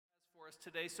us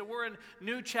today. So we're in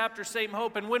New Chapter, Same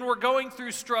Hope. And when we're going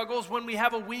through struggles, when we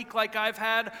have a week like I've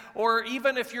had, or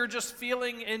even if you're just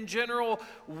feeling in general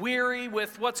weary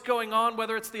with what's going on,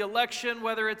 whether it's the election,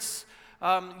 whether it's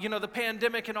the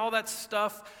pandemic and all that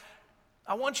stuff,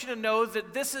 I want you to know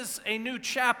that this is a new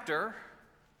chapter,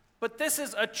 but this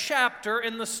is a chapter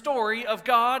in the story of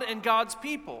God and God's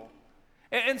people.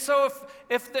 And so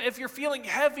if you're feeling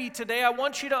heavy today, I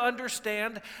want you to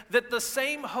understand that the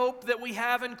same hope that we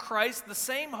have in Christ, the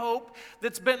same hope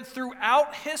that's been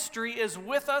throughout history is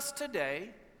with us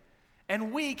today,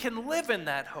 and we can live in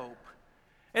that hope.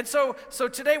 And so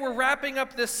today we're wrapping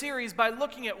up this series by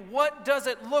looking at what does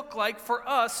it look like for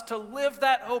us to live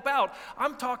that hope out.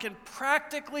 I'm talking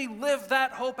practically live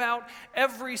that hope out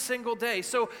every single day.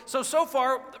 So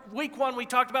far, week one, we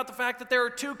talked about the fact that there are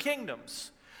two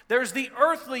kingdoms. There's the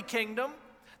earthly kingdom.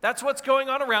 That's what's going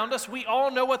on around us. We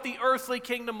all know what the earthly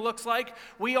kingdom looks like.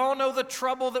 We all know the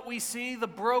trouble that we see, the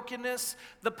brokenness,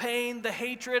 the pain, the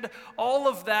hatred, all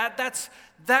of that.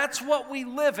 That's what we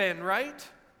live in, right?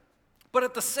 But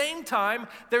at the same time,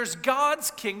 there's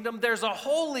God's kingdom, there's a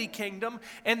holy kingdom,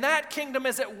 and that kingdom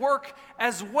is at work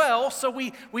as well. So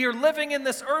we are living in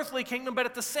this earthly kingdom, but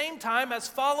at the same time, as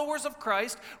followers of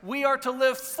Christ, we are to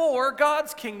live for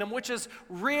God's kingdom, which is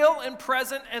real and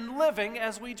present and living,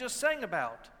 as we just sang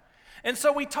about. And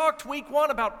so we talked week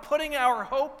one about putting our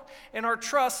hope and our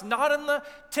trust not in the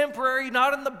temporary,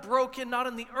 not in the broken, not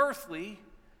in the earthly,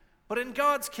 but in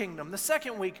God's kingdom. The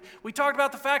second week, we talked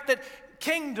about the fact that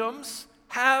kingdoms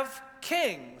have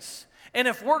kings. And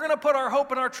if we're going to put our hope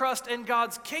and our trust in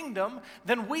God's kingdom,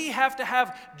 then we have to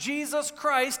have Jesus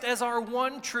Christ as our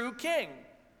one true king.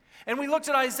 And we looked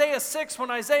at Isaiah 6 when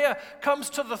Isaiah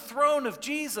comes to the throne of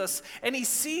Jesus and he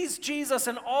sees Jesus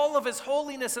in all of his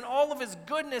holiness and all of his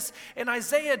goodness, and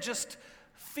Isaiah just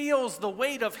feels the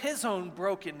weight of his own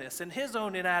brokenness and his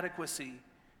own inadequacy.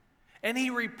 And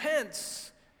he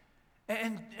repents,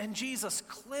 and Jesus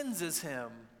cleanses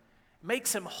him,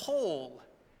 makes him whole,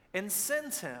 and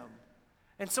sends him.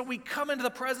 And so we come into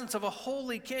the presence of a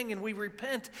holy king and we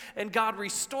repent and God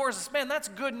restores us. Man, that's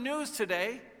good news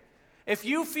today. If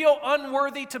you feel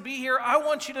unworthy to be here, I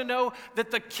want you to know that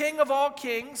the King of all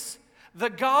kings, the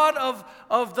God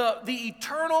of the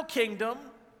eternal kingdom,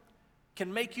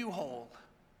 can make you whole.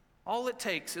 All it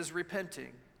takes is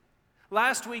repenting.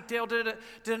 Last week, Dale did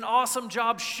an awesome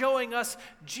job showing us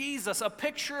Jesus, a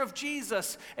picture of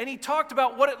Jesus. And he talked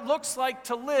about what it looks like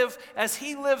to live as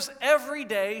he lives every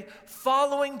day,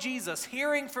 following Jesus,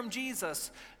 hearing from Jesus,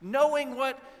 knowing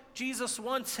what Jesus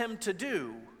wants him to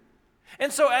do.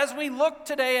 And so as we look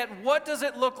today at what does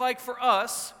it look like for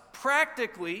us,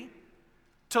 practically,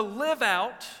 to live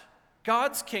out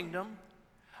God's kingdom,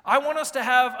 I want us to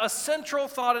have a central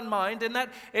thought in mind, and that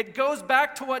it goes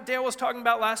back to what Dale was talking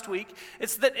about last week.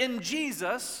 It's that in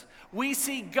Jesus, we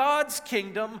see God's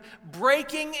kingdom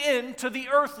breaking into the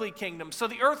earthly kingdom. So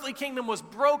the earthly kingdom was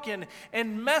broken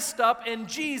and messed up, and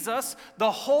Jesus, the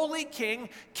holy king,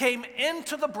 came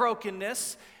into the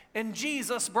brokenness, and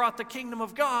Jesus brought the kingdom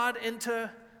of God into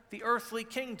the earthly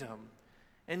kingdom.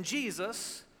 And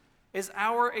Jesus is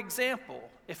our example.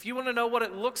 If you want to know what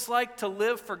it looks like to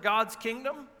live for God's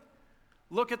kingdom,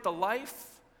 look at the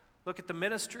life, look at the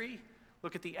ministry,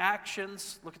 look at the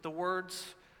actions, look at the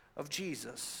words of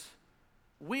Jesus.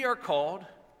 We are called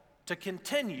to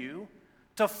continue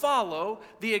to follow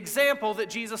the example that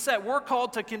Jesus set. We're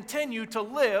called to continue to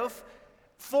live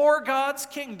for God's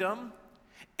kingdom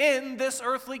in this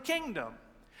earthly kingdom.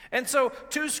 And so,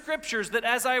 two scriptures that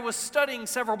as I was studying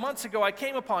several months ago, I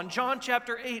came upon. John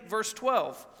chapter 8, verse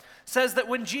 12, says that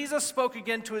when Jesus spoke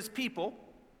again to his people,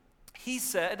 he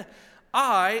said,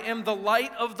 "I am the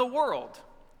light of the world.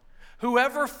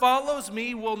 Whoever follows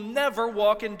me will never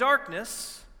walk in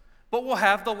darkness, but will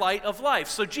have the light of life."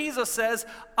 So Jesus says,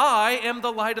 I am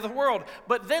the light of the world.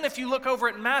 But then if you look over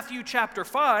at Matthew chapter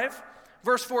 5,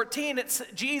 verse 14,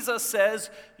 Jesus says,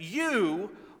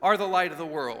 "You are the light of the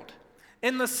world.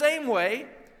 In the same way,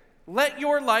 let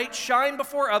your light shine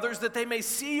before others that they may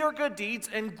see your good deeds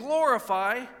and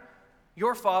glorify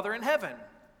your Father in heaven."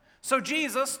 So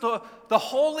Jesus, the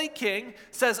holy king,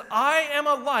 says, I am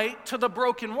a light to the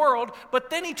broken world, but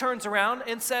then he turns around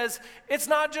and says, it's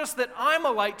not just that I'm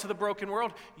a light to the broken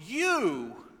world,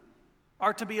 you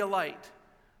are to be a light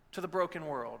to the broken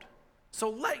world. So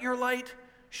let your light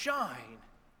shine.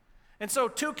 And so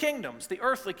two kingdoms, the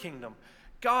earthly kingdom,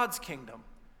 God's kingdom.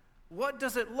 What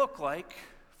does it look like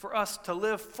for us to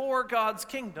live for God's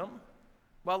kingdom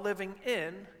while living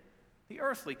in the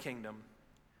earthly kingdom?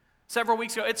 Several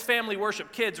weeks ago, it's family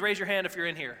worship. Kids, raise your hand if you're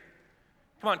in here.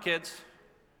 Come on, kids.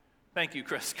 Thank you,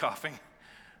 Chris, coughing.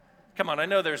 Come on, I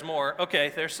know there's more.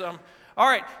 Okay, there's some. All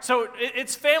right, so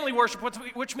it's family worship,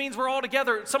 which means we're all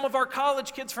together. Some of our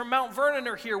college kids from Mount Vernon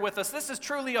are here with us. This is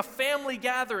truly a family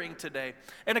gathering today.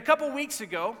 And a couple weeks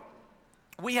ago,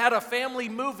 we had a family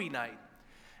movie night,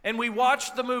 and we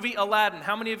watched the movie Aladdin.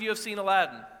 How many of you have seen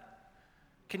Aladdin?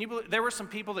 Can you believe there were some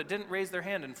people that didn't raise their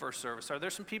hand in first service? Are there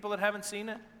some people that haven't seen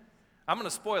it? I'm going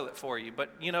to spoil it for you,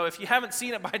 but if you haven't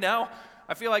seen it by now,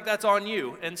 I feel like that's on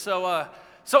you. And so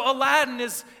Aladdin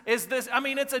is this,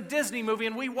 it's a Disney movie,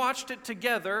 and we watched it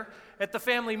together at the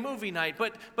family movie night.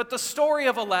 But the story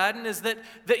of Aladdin is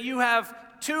that you have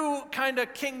two kind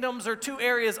of kingdoms or two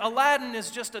areas. Aladdin is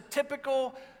just a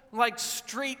typical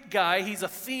street guy. He's a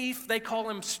thief. They call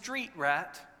him Street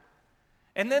Rat.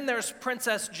 And then there's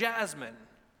Princess Jasmine,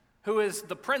 who is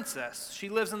the princess. She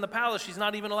lives in the palace. She's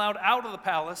not even allowed out of the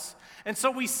palace. And so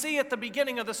we see at the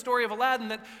beginning of the story of Aladdin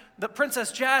that the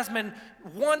Princess Jasmine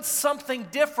wants something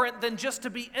different than just to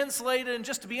be insulated and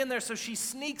just to be in there. So she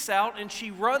sneaks out and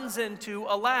she runs into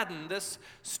Aladdin, this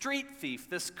street thief,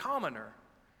 this commoner.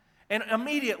 And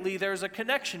immediately there's a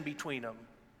connection between them.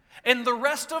 And the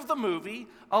rest of the movie,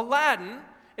 Aladdin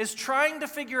is trying to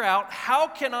figure out, how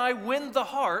can I win the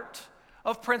heart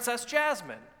of Princess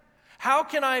Jasmine? How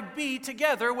can I be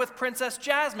together with Princess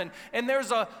Jasmine? And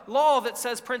there's a law that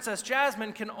says Princess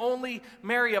Jasmine can only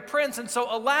marry a prince. And so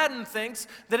Aladdin thinks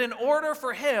that in order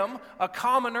for him, a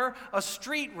commoner, a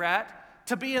street rat,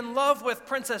 to be in love with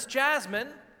Princess Jasmine,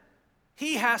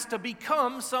 he has to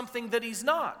become something that he's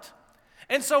not.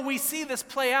 And so we see this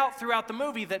play out throughout the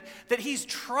movie, that he's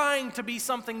trying to be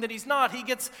something that he's not. He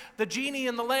gets the genie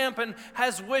in the lamp and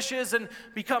has wishes and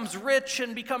becomes rich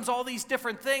and becomes all these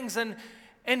different things.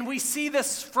 And we see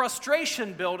this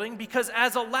frustration building because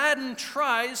as Aladdin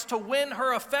tries to win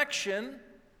her affection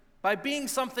by being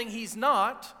something he's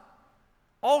not,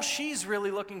 all she's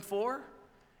really looking for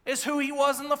is who he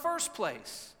was in the first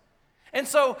place. And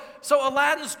so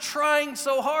Aladdin's trying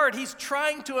so hard. He's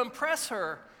trying to impress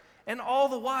her. And all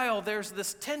the while, there's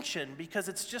this tension because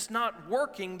it's just not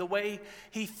working the way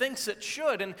he thinks it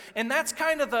should. And that's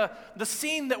kind of the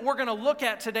scene that we're going to look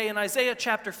at today in Isaiah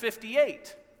chapter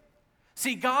 58.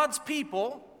 See, God's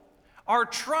people are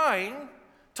trying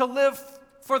to live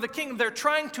for the kingdom. They're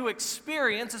trying to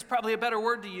experience, is probably a better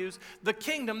word to use, the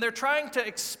kingdom. They're trying to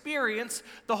experience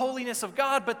the holiness of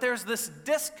God, but there's this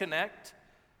disconnect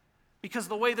because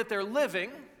the way that they're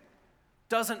living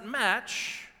doesn't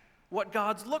match what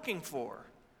God's looking for.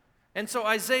 And so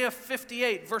Isaiah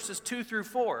 58, verses 2 through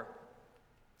 4,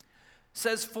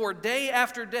 says, "For day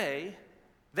after day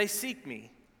they seek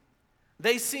me.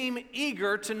 They seem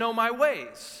eager to know my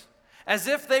ways, as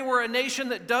if they were a nation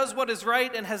that does what is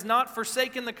right and has not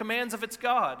forsaken the commands of its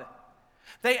God.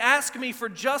 They ask me for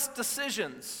just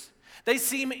decisions. They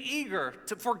seem eager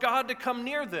for God to come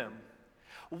near them.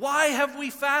 Why have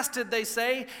we fasted, they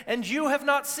say, and you have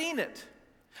not seen it?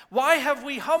 Why have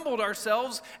we humbled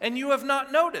ourselves and you have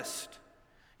not noticed?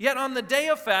 Yet on the day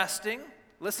of fasting,"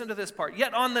 listen to this part,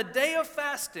 "yet on the day of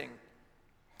fasting,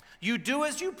 you do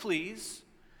as you please,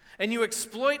 and you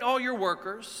exploit all your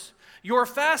workers. Your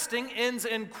fasting ends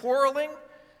in quarreling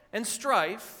and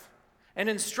strife, and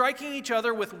in striking each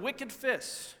other with wicked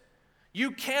fists.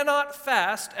 You cannot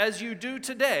fast as you do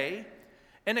today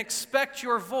and expect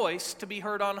your voice to be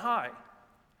heard on high."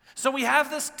 So we have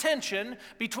this tension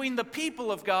between the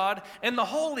people of God and the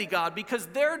holy God because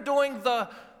they're doing the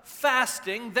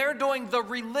fasting, they're doing the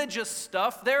religious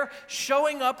stuff, they're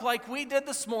showing up like we did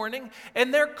this morning,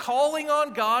 and they're calling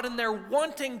on God and they're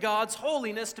wanting God's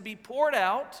holiness to be poured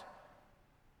out,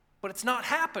 but it's not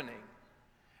happening.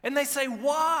 And they say,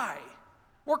 "Why?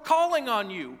 We're calling on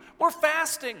you. We're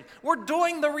fasting. We're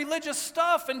doing the religious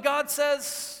stuff." And God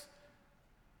says,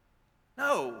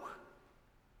 no.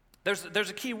 There's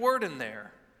a key word in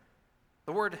there,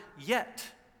 the word "yet."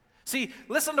 See,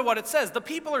 listen to what it says. The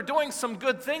people are doing some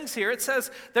good things here. It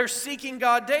says they're seeking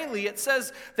God daily. It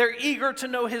says they're eager to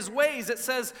know his ways. It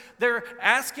says they're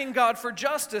asking God for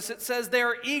justice. It says they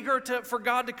are eager for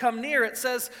God to come near. It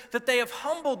says that they have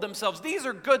humbled themselves. These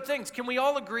are good things. Can we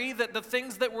all agree that the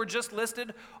things that were just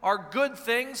listed are good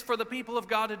things for the people of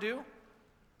God to do?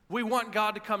 We want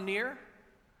God to come near.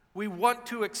 We want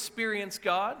to experience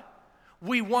God.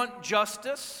 We want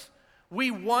justice. We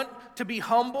want to be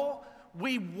humble.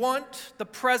 We want the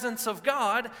presence of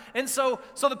God. And so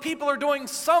the people are doing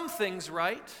some things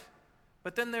right,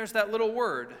 but then there's that little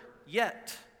word,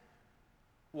 "yet."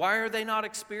 Why are they not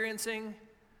experiencing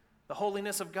the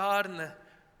holiness of God and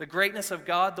the greatness of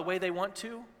God the way they want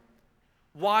to?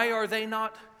 Why are they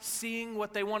not seeing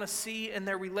what they want to see in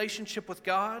their relationship with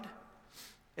God?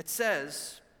 It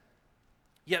says,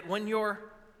 "Yet when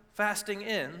your fasting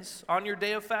ends, on your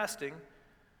day of fasting,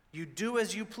 You do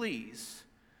as you please.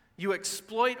 You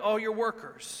exploit all your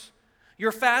workers.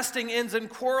 Your fasting ends in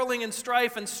quarreling and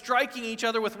strife and striking each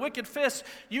other with wicked fists.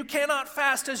 You cannot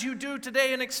fast as you do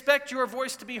today and expect your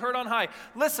voice to be heard on high.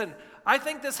 Listen, I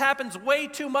think this happens way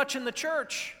too much in the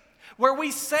church, where we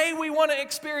say we want to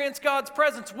experience God's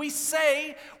presence. We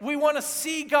say we want to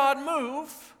see God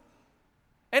move,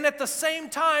 and at the same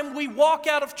time, we walk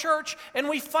out of church and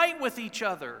we fight with each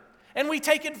other, and we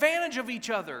take advantage of each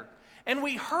other, and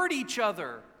we hurt each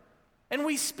other, and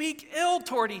we speak ill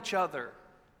toward each other.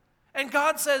 And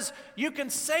God says, you can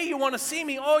say you want to see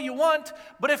me all you want,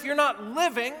 but if you're not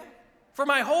living for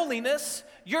my holiness,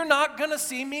 you're not going to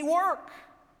see me work.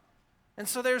 And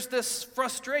so there's this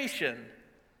frustration.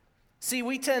 See,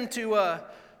 we tend to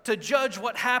judge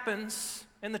what happens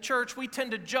in the church. We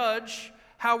tend to judge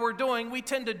how we're doing. We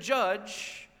tend to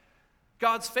judge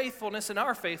God's faithfulness and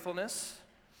our faithfulness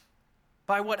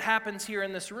by what happens here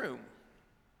in this room.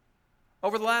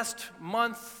 Over the last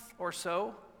month or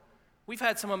so, we've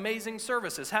had some amazing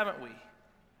services, haven't we?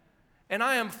 And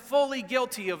I am fully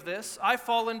guilty of this. I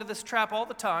fall into this trap all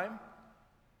the time,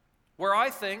 where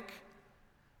I think,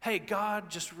 hey,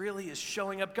 God just really is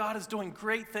showing up. God is doing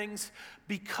great things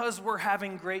because we're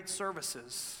having great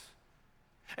services.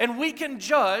 And we can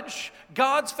judge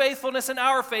God's faithfulness and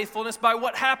our faithfulness by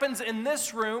what happens in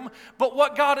this room, but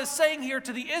what God is saying here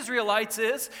to the Israelites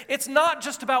is, it's not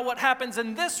just about what happens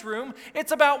in this room,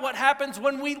 it's about what happens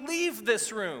when we leave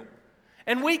this room.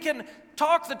 And we can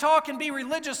talk the talk and be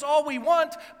religious all we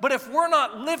want, but if we're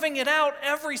not living it out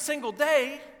every single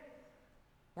day,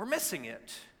 we're missing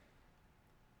it.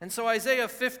 And so Isaiah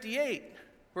 58,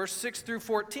 verse 6 through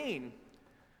 14,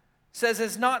 says,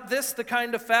 is not this the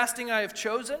kind of fasting I have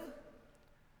chosen?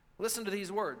 Listen to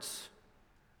these words.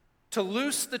 To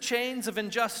loose the chains of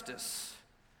injustice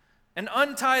and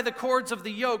untie the cords of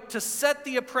the yoke, to set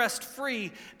the oppressed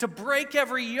free, to break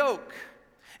every yoke.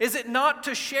 Is it not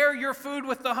to share your food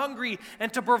with the hungry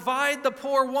and to provide the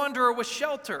poor wanderer with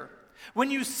shelter?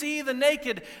 When you see the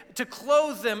naked, to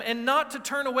clothe them and not to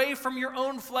turn away from your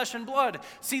own flesh and blood.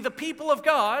 See, the people of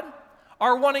God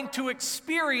are wanting to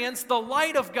experience the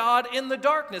light of God in the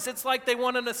darkness. It's like they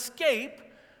want an escape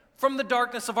from the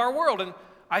darkness of our world. And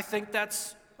I think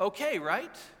that's okay,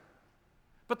 right?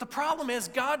 But the problem is,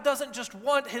 God doesn't just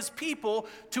want his people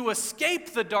to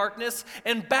escape the darkness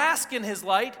and bask in his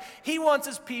light. He wants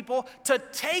his people to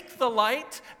take the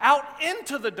light out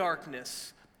into the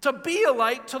darkness, to be a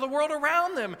light to the world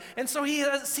around them. And so he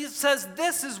says,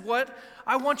 this is what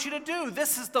I want you to do.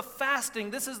 This is the fasting.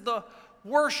 This is the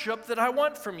worship that I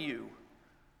want from you.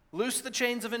 Loose the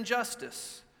chains of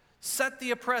injustice. Set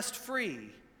the oppressed free.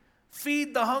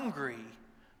 Feed the hungry.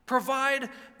 Provide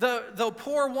the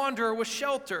poor wanderer with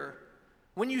shelter.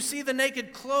 When you see the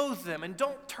naked, clothe them, and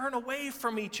don't turn away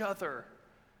from each other.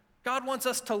 God wants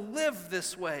us to live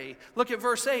this way. Look at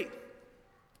verse 8.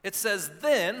 It says,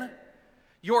 then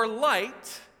your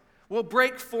light will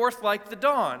break forth like the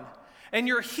dawn, and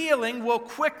your healing will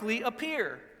quickly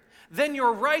appear. Then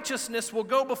your righteousness will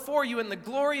go before you, and the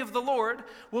glory of the Lord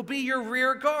will be your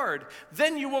rear guard.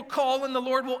 Then you will call, and the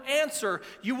Lord will answer.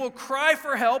 You will cry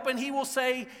for help, and he will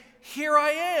say, here I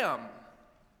am.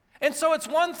 And so it's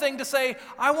one thing to say,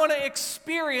 I want to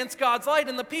experience God's light.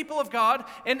 And the people of God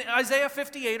in Isaiah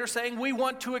 58 are saying, we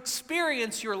want to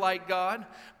experience your light, God,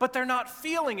 but they're not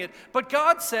feeling it. But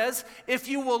God says, if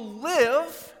you will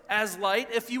live as light,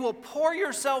 if you will pour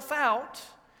yourself out,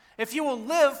 if you will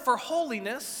live for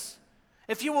holiness,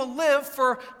 if you will live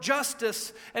for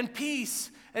justice and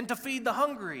peace and to feed the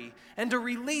hungry and to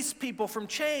release people from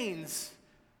chains,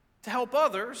 to help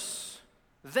others,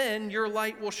 then your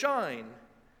light will shine.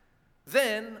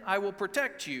 Then I will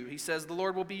protect you. He says the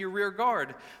Lord will be your rear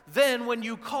guard. Then when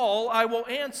you call, I will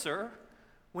answer.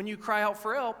 When you cry out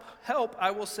for help,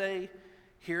 I will say,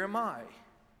 here am I.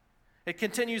 It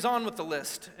continues on with the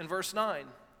list in verse 9.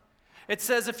 It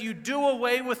says, if you do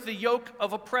away with the yoke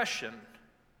of oppression,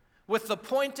 with the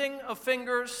pointing of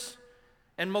fingers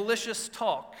and malicious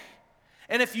talk,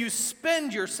 and if you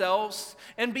spend yourselves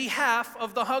in behalf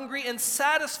of the hungry and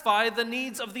satisfy the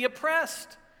needs of the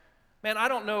oppressed. Man, I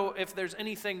don't know if there's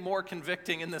anything more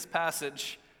convicting in this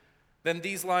passage than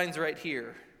these lines right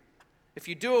here. If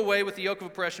you do away with the yoke of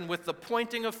oppression, with the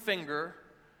pointing of finger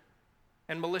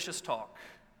and malicious talk.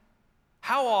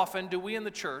 How often do we in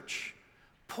the church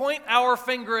point our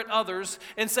finger at others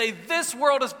and say, this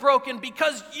world is broken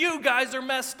because you guys are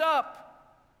messed up?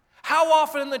 How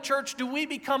often in the church do we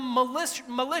become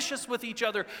malicious with each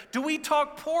other? Do we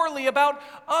talk poorly about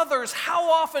others?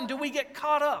 How often do we get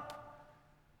caught up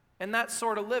in that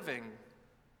sort of living?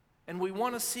 And we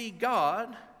want to see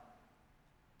God,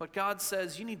 But God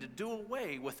says you need to do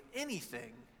away with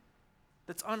anything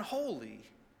that's unholy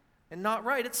and not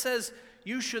right. It says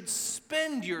you should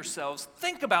spend yourselves.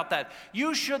 Think about that.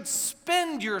 You should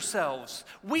spend yourselves.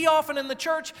 We often in the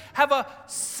church have a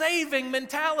saving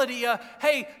mentality.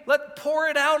 Hey, pour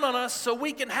it out on us so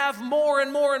we can have more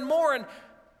and more and more. And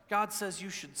God says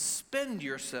you should spend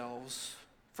yourselves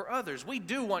for others. We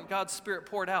do want God's Spirit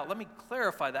poured out. Let me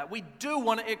clarify that. We do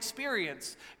want to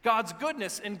experience God's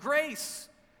goodness and grace.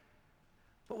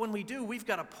 But when we do, we've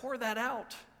got to pour that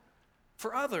out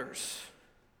for others.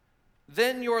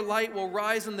 Then your light will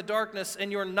rise in the darkness,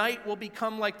 and your night will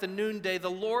become like the noonday.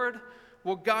 The Lord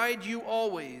will guide you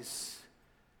always.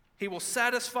 He will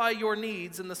satisfy your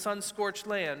needs in the sun-scorched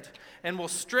land and will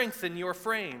strengthen your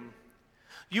frame.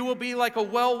 You will be like a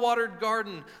well-watered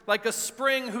garden, like a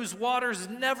spring whose waters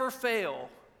never fail.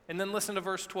 And then listen to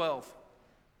verse 12.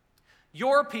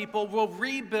 Your people will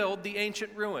rebuild the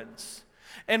ancient ruins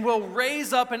and will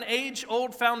raise up an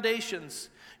age-old foundations.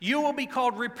 You will be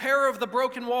called repairer of the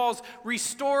broken walls,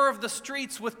 restorer of the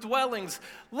streets with dwellings.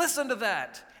 Listen to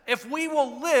that. If we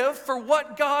will live for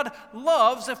what God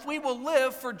loves, if we will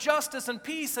live for justice and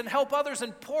peace and help others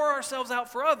and pour ourselves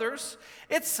out for others,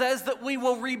 it says that we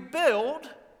will rebuild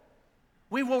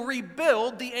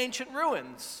the ancient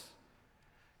ruins.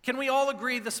 Can we all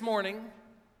agree this morning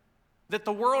that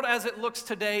the world as it looks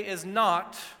today is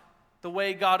not the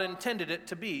way God intended it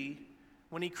to be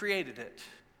when He created it?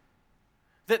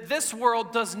 That this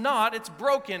world does not, it's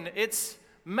broken, it's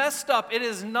messed up, it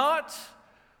is not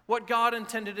what God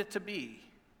intended it to be.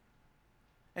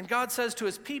 And God says to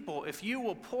His people, if you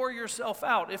will pour yourself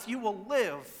out, if you will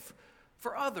live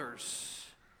for others,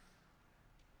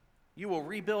 you will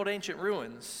rebuild ancient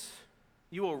ruins.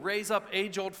 You will raise up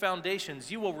age-old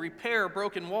foundations. You will repair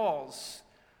broken walls.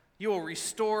 You will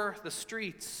restore the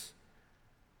streets.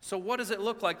 So what does it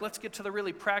look like? Let's get to the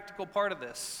really practical part of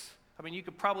this. I mean,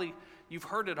 you've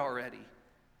heard it already.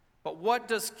 But what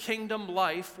does kingdom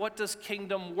life, what does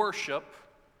kingdom worship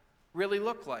really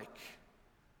look like?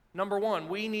 Number one,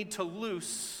 we need to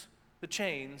loose the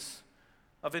chains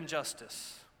of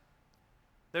injustice.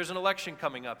 There's an election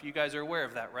coming up. You guys are aware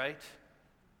of that, right?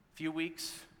 A few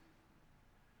weeks.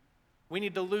 We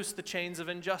need to loose the chains of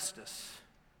injustice.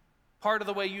 Part of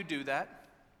the way you do that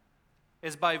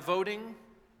is by voting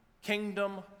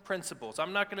kingdom principles.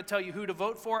 I'm not going to tell you who to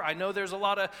vote for. I know there's a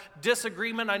lot of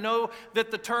disagreement. I know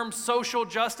that the term social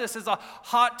justice is a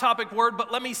hot topic word,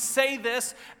 but let me say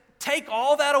this. Take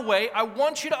all that away. I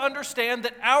want you to understand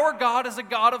that our God is a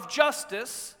God of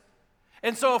justice.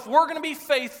 And so if we're going to be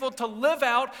faithful to live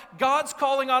out God's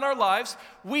calling on our lives,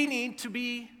 we need to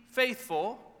be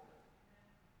faithful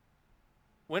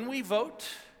when we vote,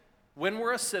 when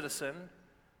we're a citizen,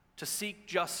 to seek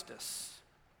justice.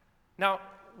 Now,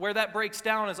 where that breaks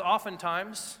down is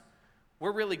oftentimes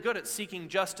we're really good at seeking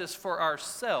justice for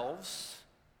ourselves,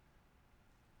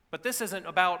 but this isn't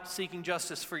about seeking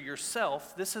justice for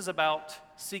yourself. This is about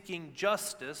seeking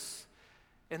justice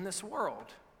in this world.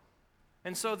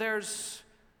 And so there's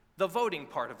the voting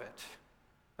part of it,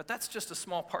 but that's just a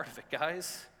small part of it,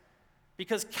 guys.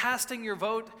 Because casting your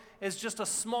vote is just a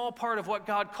small part of what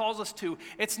God calls us to.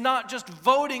 It's not just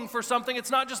voting for something. It's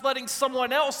not just letting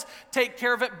someone else take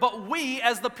care of it. But we,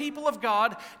 as the people of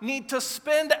God, need to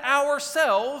spend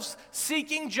ourselves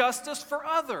seeking justice for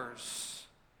others.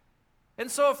 And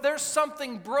so if there's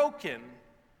something broken,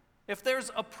 if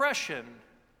there's oppression,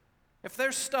 if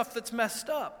there's stuff that's messed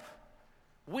up,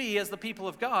 we, as the people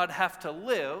of God, have to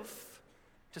live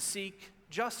to seek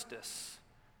justice.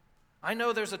 I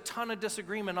know there's a ton of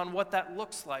disagreement on what that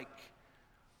looks like.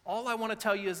 All I want to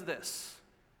tell you is this.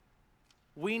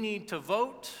 We need to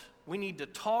vote, we need to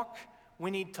talk, we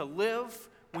need to live,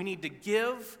 we need to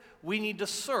give, we need to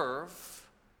serve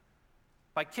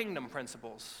by kingdom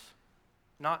principles,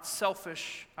 not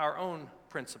selfish, our own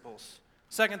principles.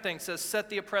 Second thing says,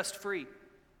 set the oppressed free.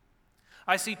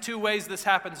 I see two ways this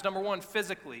happens. Number one,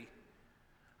 physically.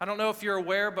 I don't know if you're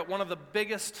aware, but one of the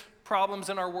biggest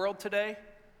problems in our world today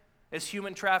is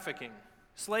human trafficking,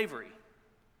 slavery.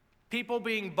 People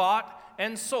being bought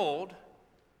and sold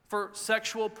for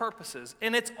sexual purposes.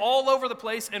 And it's all over the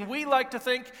place, and we like to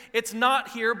think it's not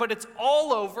here, but it's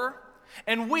all over.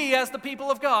 And we, as the people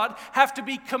of God, have to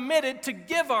be committed to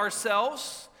give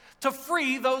ourselves to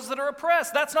free those that are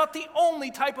oppressed. That's not the only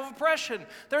type of oppression.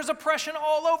 There's oppression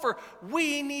all over.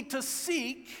 We need to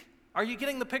seek. Are you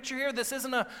getting the picture here? This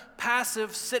isn't a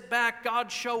passive, sit back, God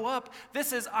show up.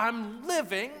 This is, I'm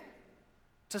living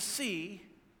to see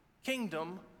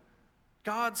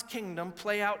God's kingdom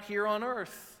play out here on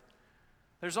earth.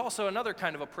 There's also another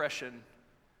kind of oppression.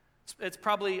 It's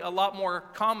probably a lot more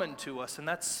common to us, and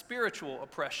that's spiritual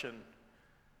oppression.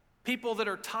 People that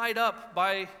are tied up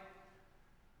by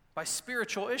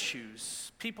spiritual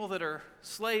issues, people that are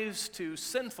slaves to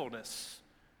sinfulness.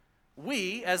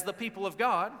 We, as the people of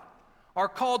God, are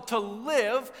called to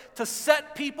live to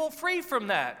set people free from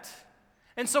that.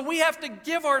 And so we have to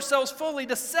give ourselves fully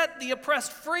to set the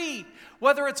oppressed free.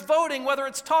 Whether it's voting, whether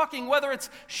it's talking, whether it's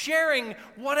sharing,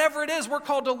 whatever it is, we're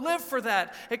called to live for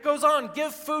that. It goes on,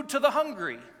 give food to the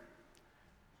hungry.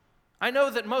 I know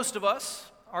that most of us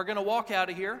are going to walk out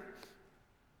of here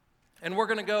and we're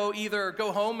going to either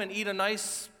go home and eat a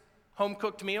nice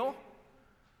home-cooked meal,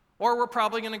 or we're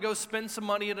probably going to go spend some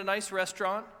money at a nice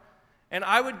restaurant. And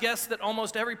I would guess that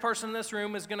almost every person in this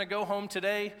room is going to go home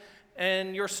today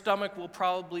and your stomach will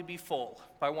probably be full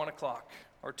by 1 o'clock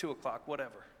or 2 o'clock,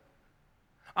 whatever.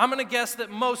 I'm going to guess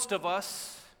that most of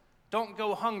us don't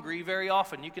go hungry very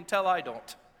often. You can tell I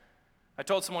don't. I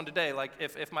told someone today, like,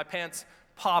 if my pants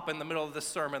pop in the middle of this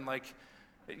sermon, like,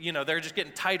 they're just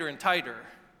getting tighter and tighter.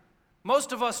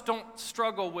 Most of us don't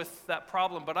struggle with that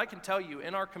problem, but I can tell you,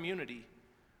 in our community,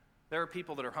 there are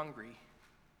people that are hungry.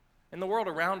 In the world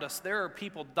around us, there are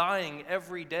people dying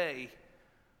every day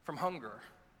from hunger.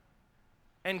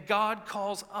 And God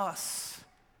calls us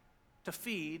to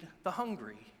feed the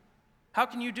hungry. How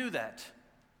can you do that?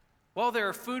 Well, there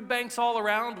are food banks all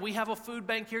around. We have a food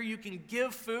bank here. You can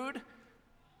give food.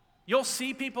 You'll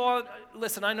see people,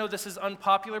 listen, I know this is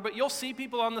unpopular, but you'll see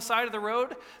people on the side of the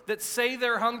road that say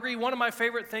they're hungry. One of my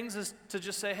favorite things is to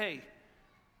just say, hey,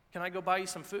 can I go buy you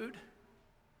some food?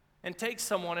 And take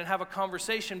someone and have a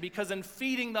conversation, because in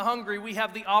feeding the hungry, we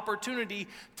have the opportunity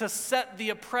to set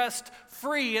the oppressed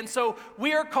free. And so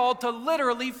we are called to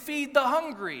literally feed the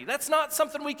hungry. That's not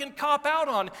something we can cop out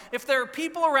on. If there are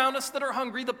people around us that are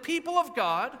hungry, the people of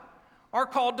God are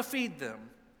called to feed them.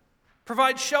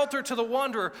 Provide shelter to the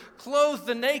wanderer, clothe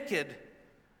the naked.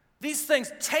 These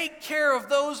things, take care of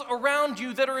those around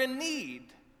you that are in need.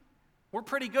 We're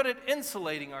pretty good at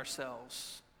insulating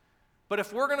ourselves. But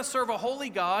if we're going to serve a holy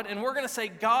God and we're going to say,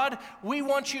 God, we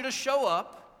want you to show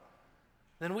up,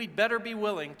 then we'd better be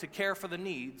willing to care for the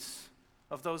needs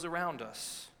of those around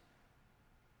us.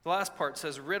 The last part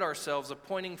says, rid ourselves of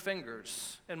pointing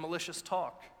fingers and malicious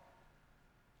talk.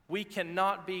 We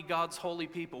cannot be God's holy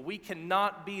people. We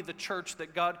cannot be the church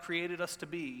that God created us to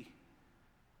be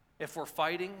if we're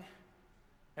fighting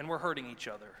and we're hurting each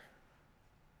other.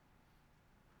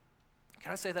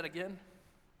 Can I say that again?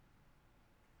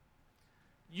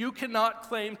 You cannot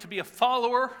claim to be a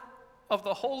follower of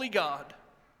the holy God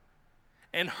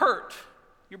and hurt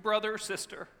your brother or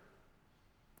sister,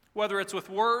 whether it's with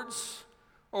words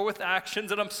or with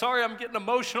actions. And I'm sorry I'm getting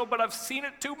emotional, but I've seen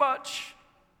it too much.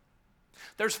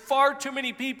 There's far too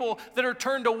many people that are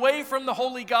turned away from the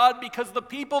holy God because the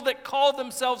people that call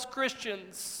themselves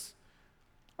Christians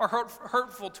are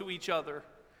hurtful to each other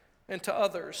and to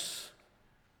others.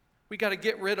 We got to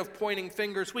get rid of pointing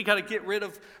fingers. We got to get rid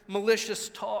of malicious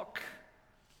talk.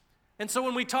 And so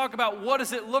when we talk about what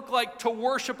does it look like to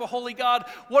worship a holy God,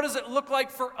 what does it look like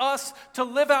for us to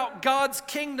live out God's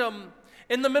kingdom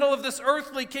in the middle of this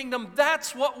earthly kingdom,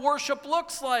 that's what worship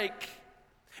looks like.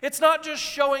 It's not just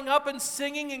showing up and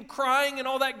singing and crying and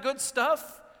all that good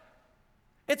stuff.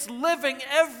 It's living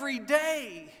every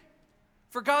day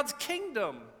for God's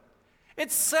kingdom.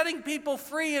 It's setting people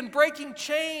free and breaking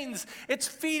chains. It's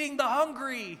feeding the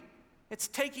hungry. It's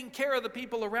taking care of the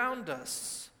people around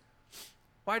us.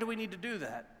 Why do we need to do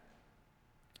that?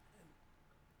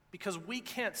 Because we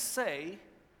can't say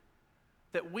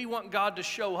that we want God to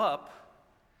show up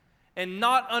and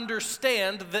not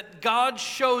understand that God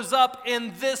shows up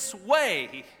in this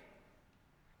way.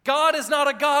 God is not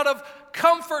a God of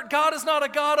comfort. God is not a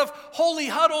God of holy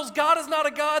huddles. God is not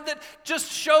a God that just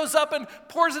shows up and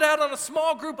pours it out on a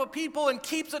small group of people and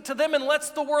keeps it to them and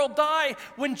lets the world die.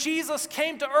 When Jesus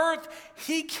came to earth,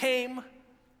 he came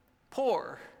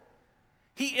poor.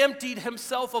 He emptied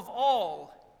himself of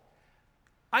all.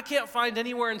 I can't find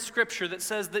anywhere in Scripture that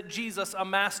says that Jesus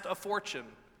amassed a fortune.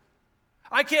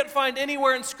 I can't find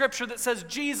anywhere in Scripture that says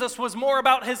Jesus was more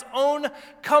about his own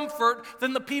comfort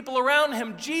than the people around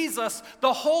him. Jesus,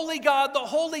 the holy God, the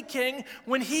holy King,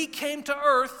 when he came to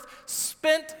earth,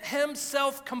 spent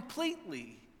himself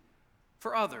completely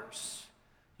for others.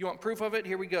 You want proof of it?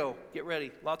 Here we go. Get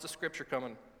ready. Lots of Scripture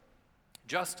coming.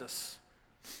 Justice.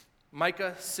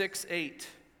 Micah 6:8.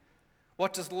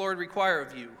 What does the Lord require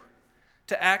of you?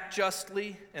 To act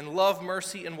justly and love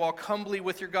mercy and walk humbly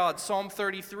with your God. Psalm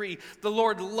 33, the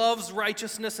Lord loves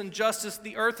righteousness and justice.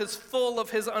 The earth is full of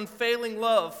his unfailing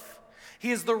love. He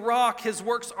is the rock. His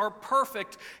works are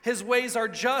perfect. His ways are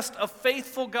just. A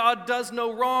faithful God does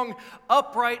no wrong.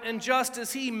 Upright and just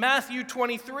is he. Matthew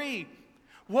 23.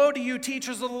 Woe to you,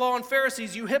 teachers of the law and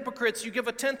Pharisees, you hypocrites! You give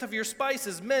a tenth of your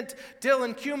spices, mint, dill,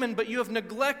 and cumin, but you have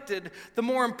neglected the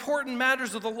more important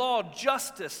matters of the law: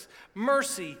 justice,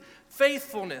 mercy,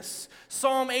 faithfulness.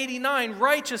 Psalm 89,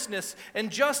 righteousness and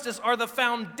justice are the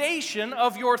foundation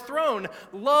of your throne.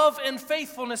 Love and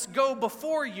faithfulness go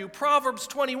before you. Proverbs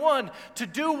 21, to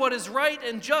do what is right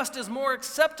and just is more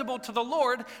acceptable to the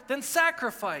Lord than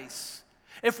sacrifice.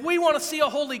 If we want to see a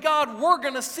holy God, we're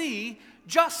going to see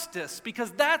justice,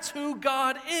 because that's who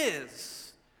God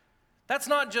is. That's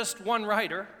not just one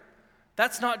writer.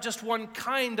 That's not just one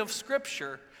kind of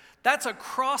scripture. That's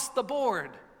across the board.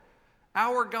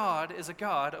 Our God is a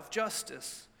God of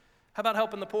justice. How about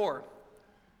helping the poor?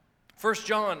 1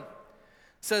 John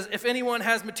says, if anyone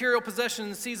has material possessions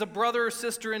and sees a brother or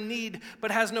sister in need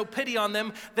but has no pity on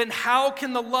them, then how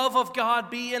can the love of God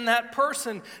be in that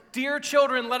person? Dear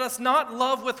children, let us not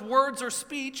love with words or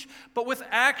speech, but with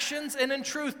actions and in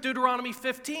truth. Deuteronomy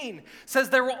 15 says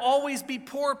there will always be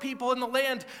poor people in the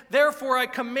land. Therefore, I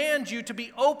command you to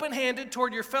be open-handed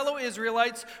toward your fellow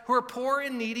Israelites who are poor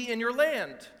and needy in your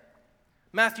land.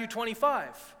 Matthew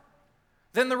 25.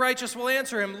 Then the righteous will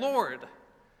answer him, Lord,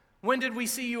 when did we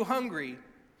see you hungry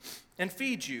and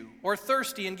feed you, or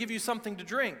thirsty and give you something to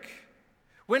drink?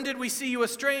 When did we see you a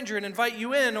stranger and invite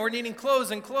you in, or needing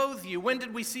clothes and clothe you? When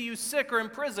did we see you sick or in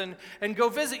prison and go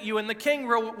visit you? And the king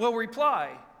will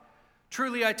reply,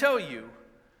 truly I tell you,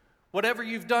 whatever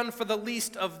you've done for the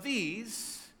least of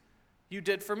these, you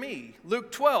did for me.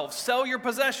 Luke 12, sell your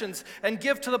possessions and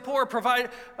give to the poor.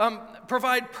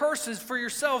 Provide purses for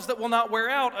yourselves that will not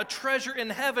wear out, a treasure in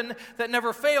heaven that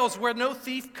never fails, where no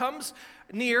thief comes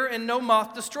near and no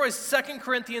moth destroys. 2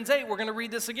 Corinthians 8, we're going to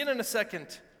read this again in a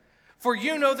second. For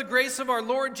you know the grace of our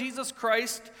Lord Jesus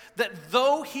Christ, that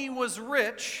though he was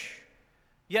rich,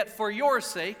 yet for your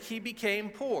sake he became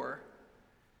poor,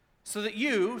 so that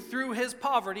you, through his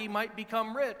poverty, might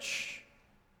become rich.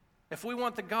 If we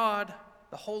want the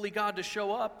holy God to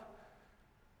show up,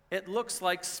 it looks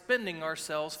like spending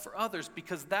ourselves for others,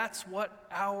 because that's what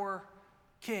our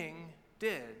King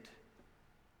did.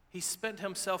 He spent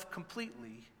himself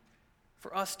completely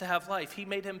for us to have life. He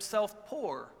made himself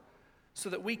poor so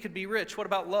that we could be rich. What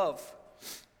about love?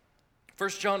 1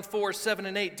 John 4, 7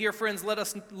 and 8, dear friends, let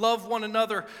us love one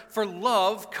another, for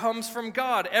love comes from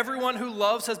God. Everyone who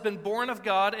loves has been born of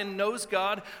God and knows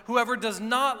God. Whoever does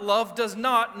not love does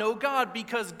not know God,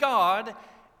 because God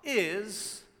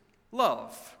is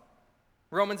love.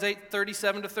 Romans 8,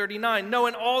 37 to 39, no,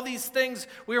 in all these things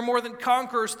we are more than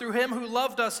conquerors through him who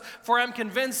loved us, for I am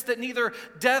convinced that neither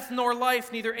death nor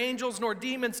life, neither angels nor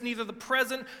demons, neither the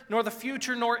present nor the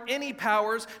future, nor any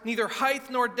powers, neither height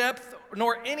nor depth,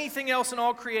 nor anything else in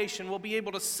all creation will be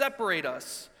able to separate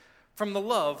us from the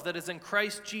love that is in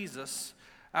Christ Jesus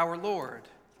our Lord.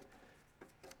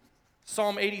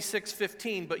 Psalm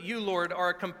 86:15, but you, Lord,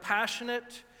 are a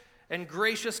compassionate and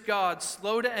gracious God,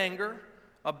 slow to anger,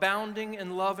 abounding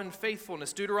in love and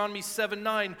faithfulness. Deuteronomy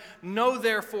 7:9, know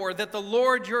therefore that the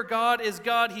Lord your God is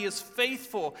God. He is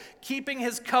faithful, keeping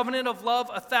his covenant of love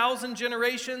 1,000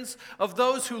 generations of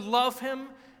those who love him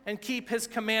and keep his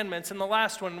commandments. And the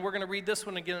last one, we're going to read this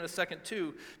one again in a second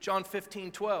too, John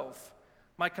 15:12.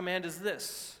 My command is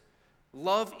this,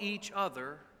 love each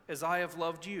other as I have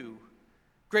loved you.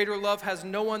 Greater love has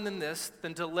no one than this,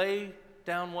 than to lay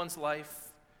down one's life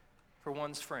for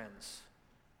one's friends.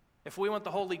 If we want the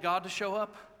holy God to show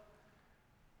up,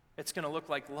 it's going to look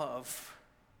like love,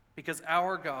 because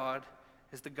our God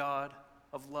is the God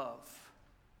of love.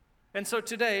 And so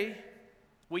today,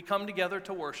 we come together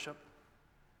to worship.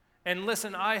 And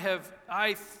listen,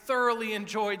 I thoroughly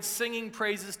enjoyed singing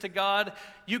praises to God.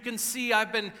 You can see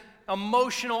I've been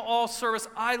emotional all service.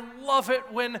 I love it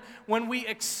when we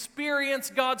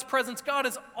experience God's presence. God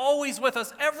is always with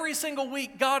us. Every single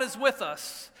week, God is with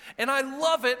us. And I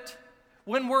love it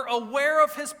when we're aware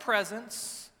of his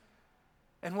presence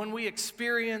and when we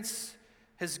experience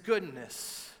his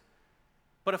goodness.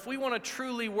 But if we want to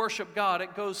truly worship God,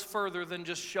 it goes further than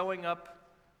just showing up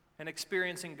and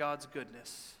experiencing God's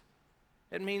goodness.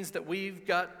 It means that we've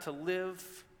got to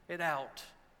live it out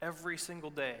every single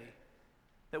day.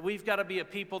 That we've got to be a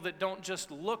people that don't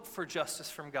just look for justice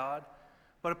from God,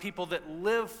 but a people that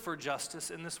live for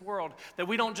justice in this world. That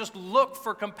we don't just look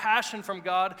for compassion from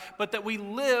God, but that we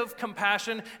live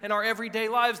compassion in our everyday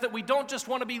lives. That we don't just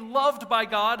want to be loved by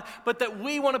God, but that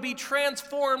we want to be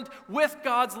transformed with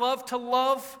God's love to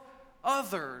love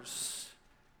others.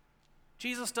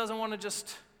 Jesus doesn't want to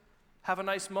just have a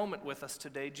nice moment with us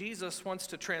today. Jesus wants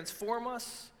to transform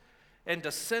us and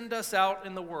to send us out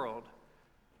in the world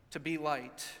to be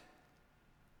light.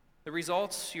 The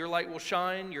results, your light will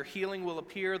shine, your healing will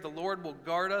appear, the Lord will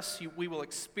guard us, we will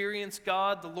experience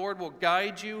God, the Lord will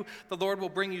guide you, the Lord will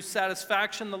bring you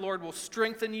satisfaction, the Lord will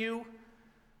strengthen you,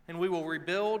 and we will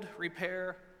rebuild,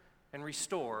 repair, and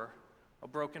restore a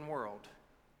broken world.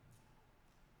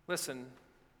 Listen,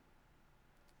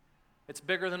 it's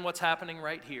bigger than what's happening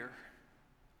right here.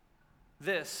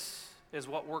 This is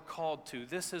what we're called to.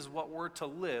 This is what we're to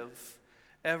live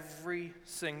every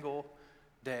single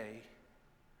day.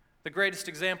 The greatest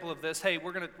example of this, hey,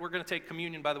 we're gonna take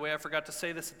communion, by the way. I forgot to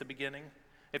say this at the beginning.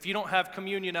 If you don't have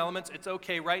communion elements, it's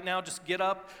okay. Right now, just get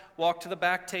up, walk to the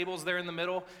back tables there in the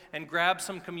middle, and grab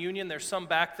some communion. There's some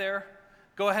back there.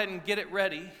 Go ahead and get it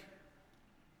ready.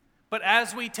 But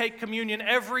as we take communion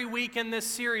every week in this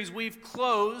series, we've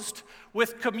closed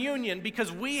with communion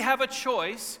because we have a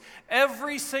choice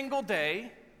every single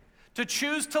day to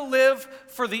choose to live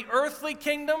for the earthly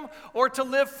kingdom or to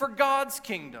live for God's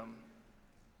kingdom.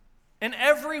 And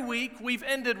every week we've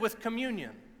ended with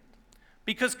communion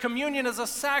because communion is a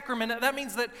sacrament. That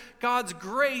means that God's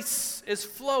grace is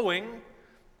flowing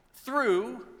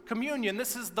through communion.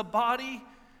 This is the body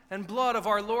and blood of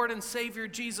our Lord and Savior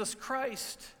Jesus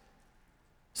Christ.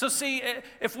 So see,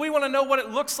 if we want to know what it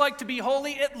looks like to be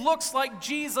holy, it looks like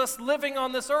Jesus living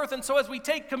on this earth. And so as we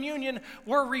take communion,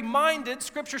 we're reminded,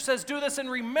 Scripture says, do this in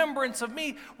remembrance of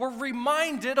me. We're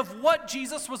reminded of what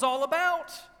Jesus was all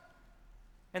about.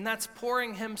 And that's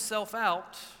pouring himself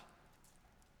out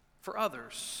for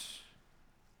others,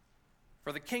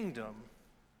 for the kingdom.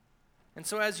 And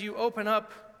so as you open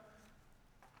up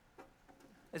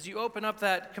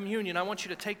that communion, I want you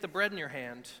to take the bread in your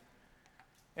hand.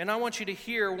 And I want you to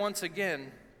hear once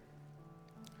again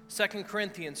 2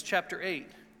 Corinthians chapter 8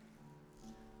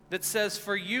 that says,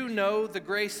 "For you know the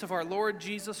grace of our Lord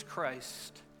Jesus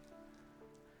Christ,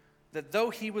 that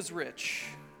though he was rich,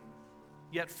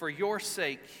 yet for your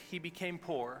sake he became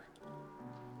poor,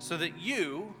 so that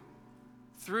you,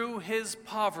 through his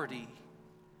poverty,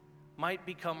 might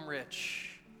become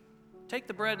rich." Take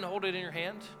the bread and hold it in your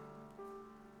hand.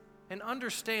 And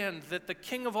understand that the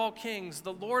King of all kings,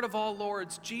 the Lord of all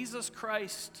lords, Jesus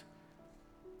Christ,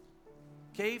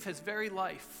 gave his very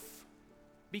life,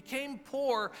 became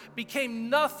poor, became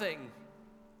nothing,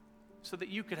 so that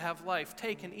you could have life.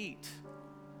 Take and eat,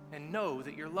 and know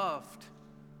that you're loved.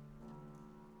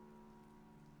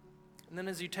 And then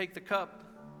as you take the cup,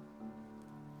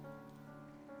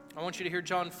 I want you to hear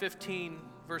John 15,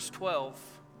 verse 12.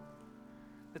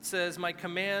 It says, "My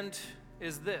command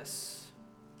is this: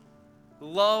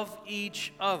 love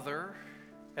each other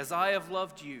as I have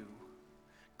loved you.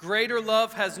 Greater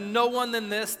love has no one than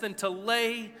this, than to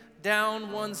lay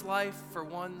down one's life for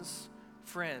one's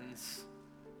friends."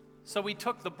 So we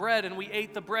took the bread and we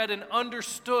ate the bread and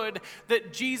understood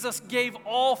that Jesus gave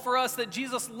all for us, that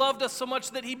Jesus loved us so much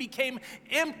that he became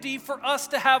empty for us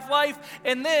to have life.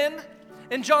 And then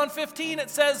in John 15, it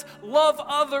says, "Love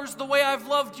others the way I've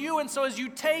loved you." And so as you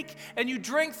take and you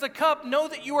drink the cup, know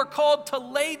that you are called to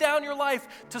lay down your life,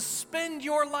 to spend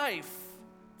your life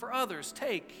for others.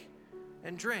 Take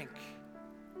and drink.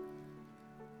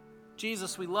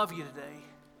 Jesus, we love you today.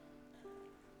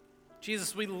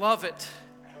 Jesus, we love it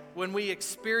when we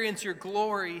experience your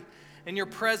glory and your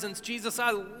presence. Jesus,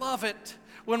 I love it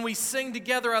when we sing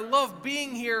together. I love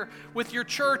being here with your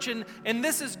church, and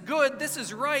this is good, this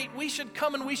is right. We should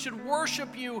come and we should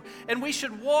worship you, and we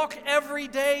should walk every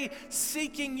day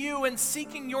seeking you and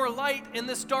seeking your light in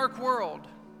this dark world.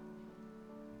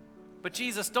 But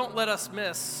Jesus, don't let us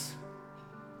miss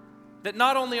that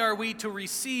not only are we to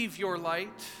receive your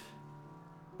light,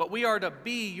 but we are to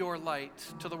be your light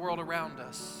to the world around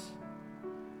us.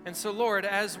 And so, Lord,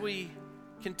 as we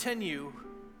continue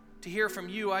to hear from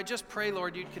you, I just pray,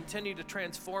 Lord, you'd continue to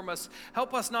transform us.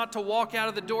 Help us not to walk out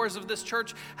of the doors of this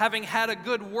church having had a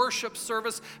good worship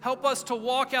service. Help us to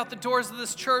walk out the doors of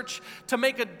this church to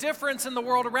make a difference in the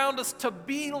world around us, to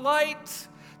be light,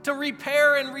 to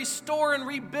repair and restore and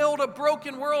rebuild a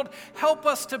broken world. Help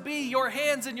us to be your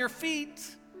hands and your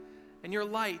feet and your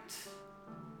light.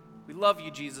 We love you,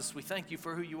 Jesus. We thank you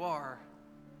for who you are.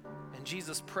 And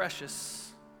Jesus, precious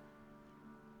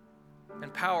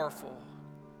and powerful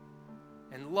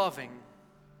and loving,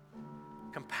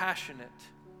 compassionate,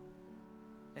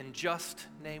 and just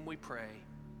name we pray.